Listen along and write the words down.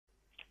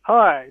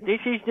Hi,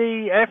 this is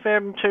the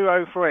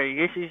FM-203.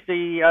 This is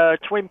the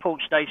twin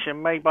port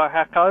station made by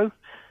Hakko.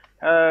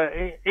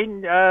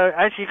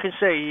 As you can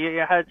see,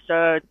 it has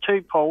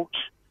two ports,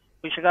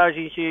 which allows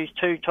you to use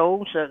two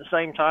tools at the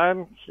same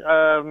time,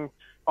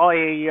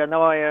 i.e. an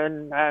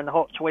iron and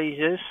hot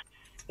tweezers.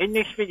 In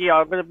this video,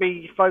 I'm going to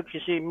be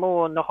focusing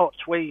more on the hot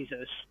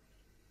tweezers.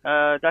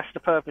 That's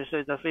the purpose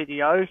of the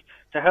video,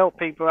 to help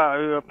people out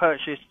who have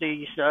purchased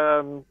these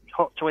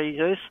hot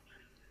tweezers.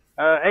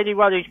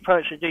 Anyone who's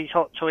purchased these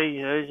hot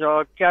tweezers,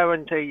 I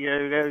guarantee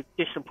you they're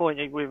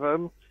disappointed with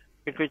them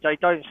because they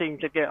don't seem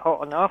to get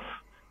hot enough,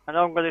 and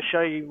I'm going to show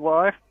you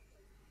why.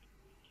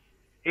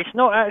 It's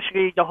not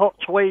actually the hot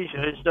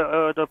tweezers that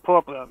are the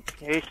problem.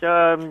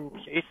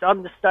 It's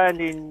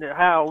understanding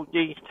how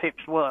these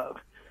tips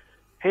work.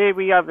 Here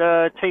we have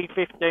the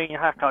T15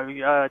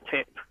 Hakko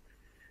tip,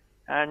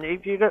 and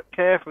if you look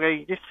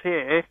carefully, just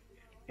here,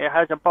 it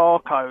has a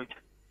barcode.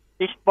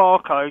 This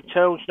barcode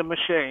tells the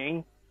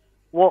machine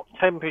what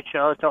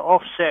temperature to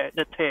offset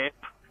the tip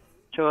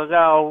to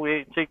allow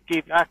it to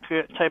give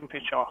accurate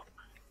temperature.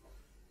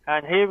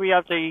 And here we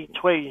have the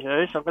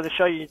tweezers. I'm going to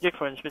show you the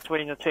difference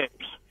between the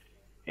tips.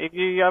 If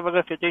you have a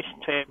look at this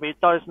tip, it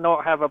does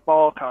not have a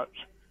barcode.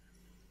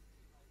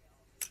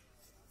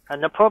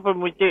 And the problem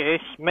with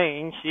this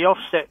means the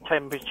offset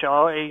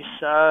temperature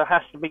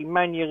has to be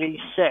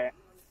manually set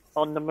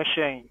on the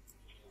machine.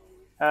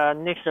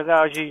 And this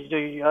allows you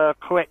to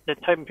correct the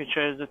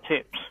temperature of the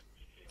tips.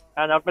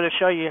 And I'm going to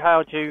show you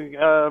how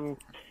to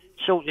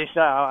sort this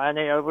out, and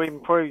it will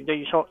improve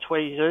these hot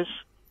tweezers.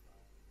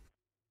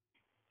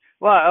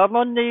 Right, I'm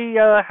on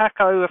the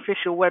Hakko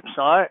official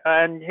website,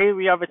 and here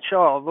we have a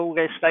chart of all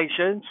their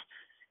stations.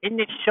 In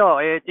this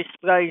chart, it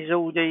displays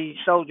all the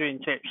soldering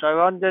tips. So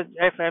under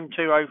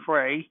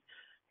FM-203,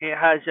 it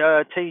has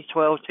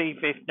T12,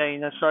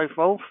 T15, and so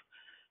forth.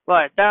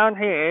 Right, down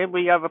here,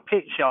 we have a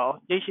picture.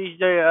 This is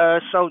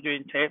the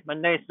soldering tip,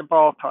 and there's the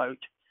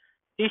barcode.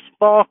 This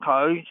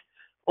barcode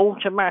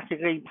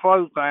automatically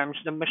programs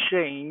the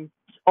machine's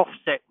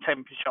offset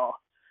temperature.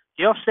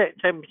 The offset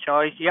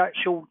temperature is the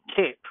actual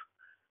tip,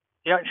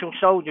 the actual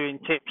soldering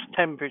tip's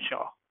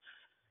temperature.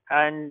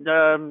 And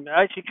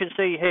as you can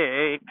see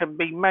here, it can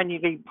be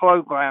manually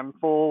programmed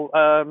for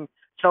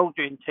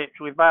soldering tips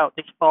without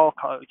this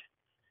barcode.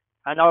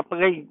 And I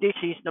believe this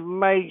is the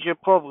major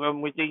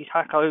problem with these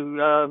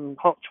Hakko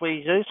hot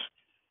tweezers,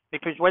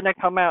 because when they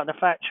come out of the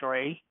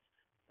factory,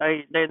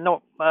 they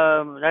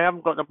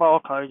haven't got the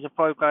barcode to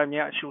program the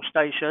actual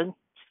station.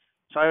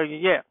 So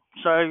yeah,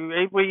 so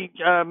if we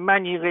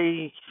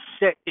manually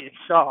set this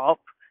up,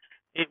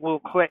 it will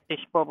correct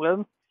this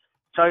problem.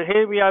 So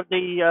here we have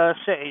the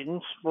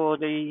settings for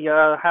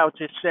the how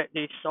to set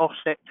this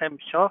offset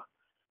temperature.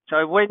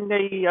 So when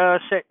the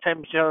set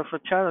temperature for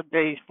channel D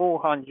is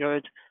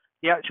 400,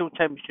 the actual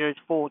temperature is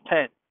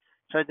 410.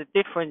 So the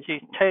difference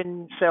is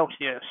 10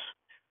 Celsius.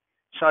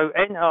 So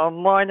enter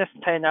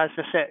 -10 as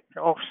the set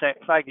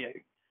offset value.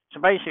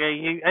 So basically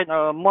you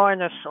enter a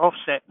minus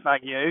offset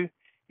value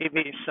if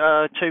it's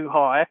too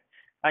high,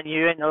 and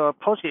you enter a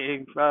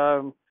positive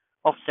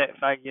offset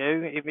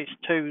value if it's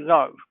too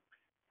low.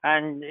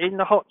 And in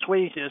the hot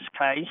tweezers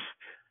case,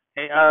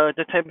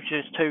 the temperature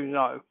is too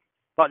low.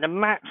 But the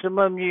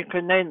maximum you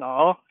can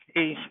enter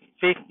is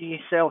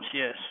 50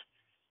 Celsius.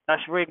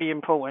 That's really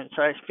important.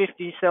 So it's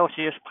 50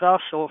 Celsius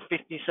plus or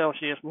 50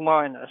 Celsius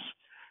minus.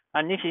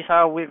 And this is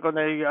how we're going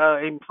to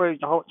improve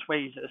the hot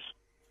tweezers.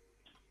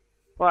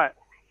 Right.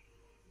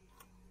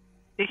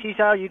 This is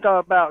how you go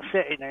about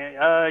setting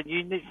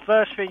it.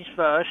 First things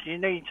first, you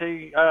need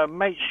to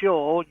make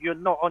sure you're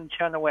not on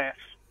channel S,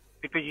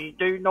 because you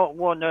do not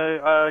want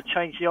to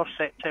change the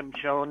offset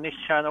temperature on this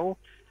channel.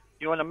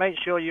 You want to make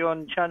sure you're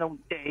on channel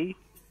D,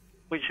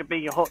 which would be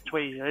your hot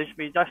tweezers,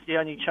 because that's the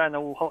only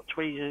channel hot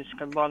tweezers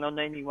can run on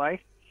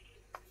anyway.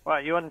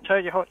 Right, you want to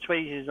turn your hot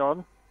tweezers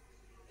on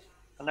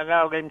and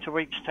allow them to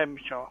reach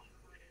temperature.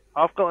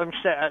 I've got them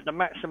set at the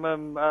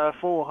maximum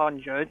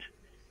 400,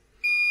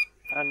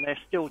 and they're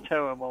still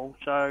terrible,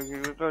 so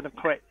we're going to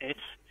correct this.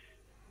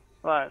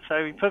 Right,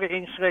 so we put it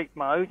in sleep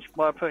mode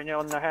by putting it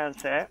on the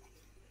handset,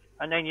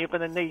 and then you're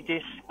going to need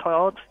this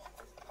card.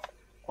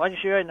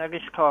 Once you enter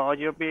this card,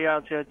 you'll be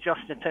able to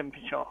adjust the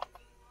temperature.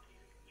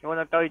 You want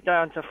to go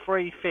down to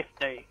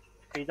 350.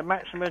 The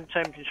maximum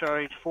temperature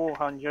is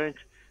 400.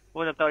 You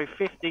want to go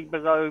 50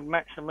 below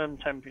maximum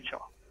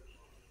temperature.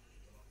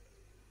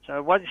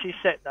 So once you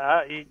set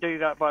that, you do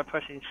that by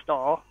pressing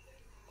star.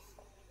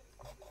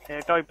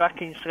 Go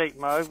back in sleep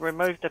mode,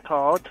 remove the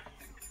card,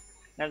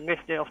 and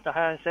lift it off the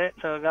handset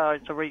to allow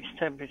it to reach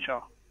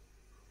temperature.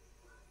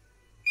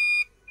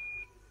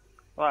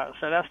 Right,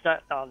 so that's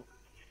that done.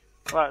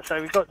 Right, so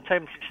we've got the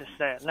temperature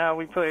set. Now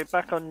we put it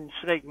back on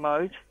sleep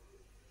mode.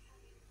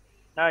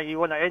 Now you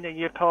want to enter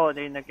your card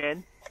in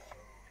again.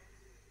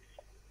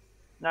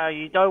 Now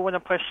you don't want to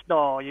press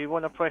star, you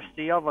want to press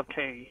the other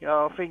key.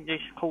 I think this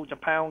is called the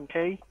pound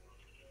key.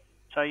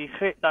 So you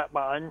click that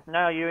button.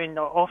 Now you're in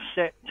the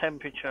offset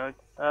temperature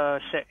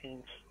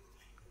settings.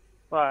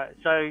 Right,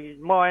 so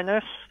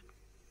minus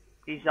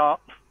is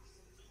up,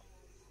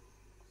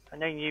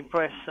 and then you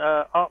press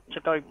up to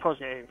go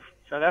positive.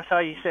 So that's how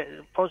you set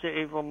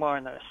positive or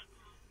minus.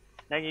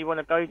 Then you want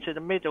to go to the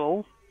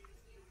middle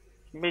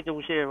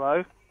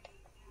 0,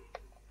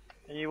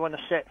 and you want to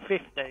set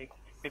 50,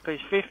 because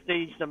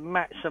 50 is the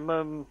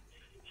maximum,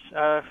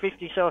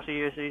 50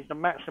 Celsius is the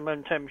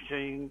maximum temperature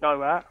you can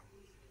go at.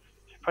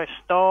 Just press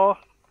star,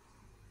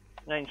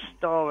 and then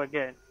star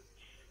again.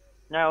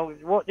 Now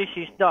what this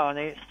has done,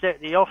 it's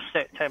set the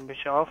offset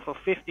temperature for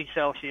 50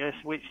 Celsius,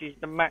 which is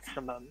the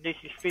maximum. This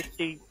is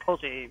 50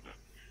 positive.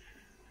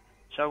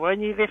 So when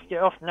you lift it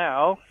off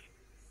now,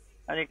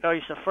 and it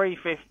goes to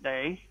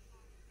 350,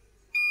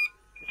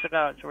 it's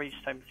about to reach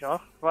temperature.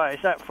 Right,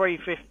 it's at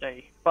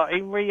 350, but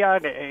in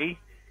reality,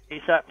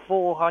 it's at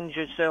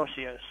 400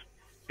 Celsius,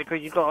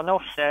 because you've got an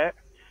offset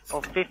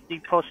of 50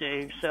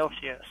 positive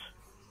Celsius.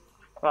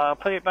 Right, I'll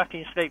put it back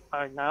in sleep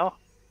mode now.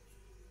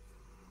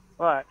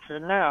 Right, so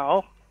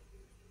now,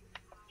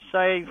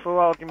 say for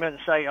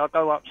argument's sake, I'll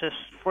go up to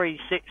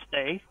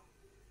 360.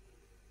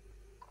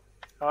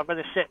 I'm going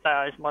to set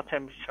that as my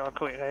temperature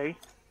quickly.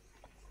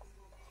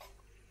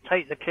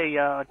 Take the key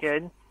out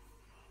again.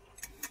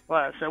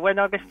 Right, so when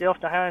I lift it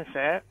off the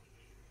handset,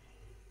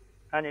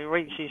 and it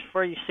reaches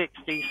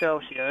 360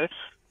 Celsius,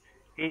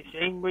 it's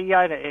in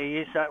reality,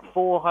 it's at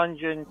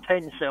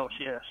 410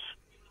 Celsius.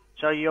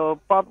 So you're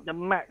above the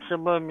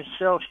maximum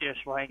Celsius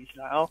range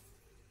now.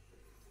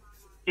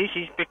 This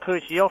is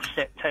because the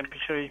offset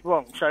temperature is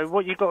wrong. So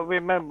what you've got to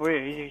remember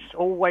is it's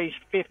always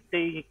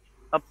 50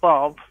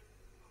 above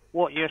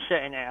what you're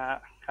setting it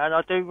at. And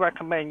I do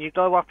recommend you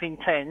go up in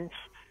tens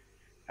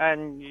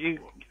and you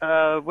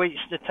reach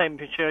the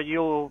temperature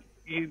you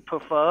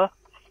prefer.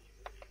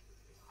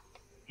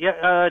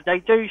 Yeah, they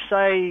do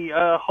say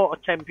hotter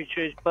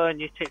temperatures burn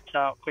your tips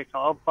out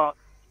quicker, but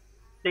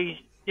this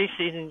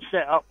isn't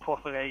set up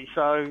properly,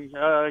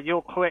 so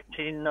you're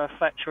correcting a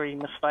factory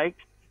mistake.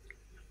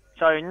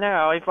 So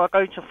now, if I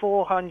go to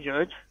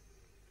 400,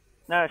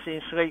 now it's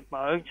in sleep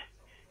mode.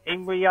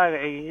 In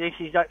reality, this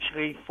is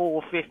actually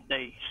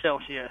 450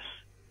 Celsius.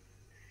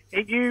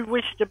 If you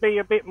wish to be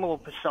a bit more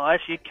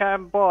precise, you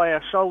can buy a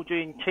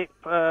soldering tip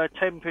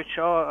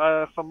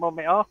temperature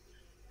thermometer.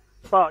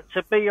 But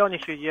to be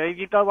honest with you, if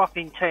you go up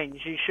in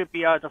tens, you should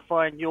be able to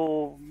find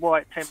your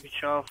right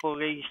temperature for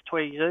these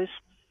tweezers.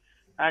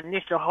 And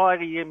this will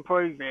highly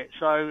improve it.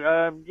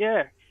 So,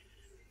 yeah.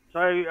 So,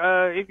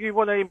 if you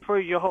want to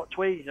improve your hot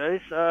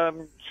tweezers,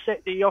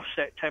 set the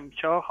offset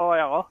temperature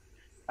higher,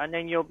 and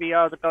then you'll be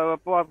able to go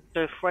above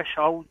the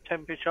threshold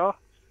temperature.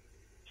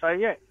 So,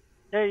 yeah,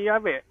 there you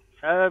have it.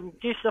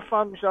 Give us a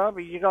thumbs up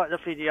if you like the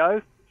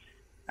video,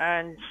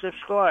 and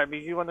subscribe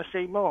if you want to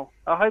see more.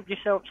 I hope this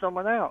helps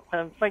someone out,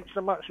 and thanks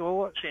so much for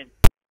watching.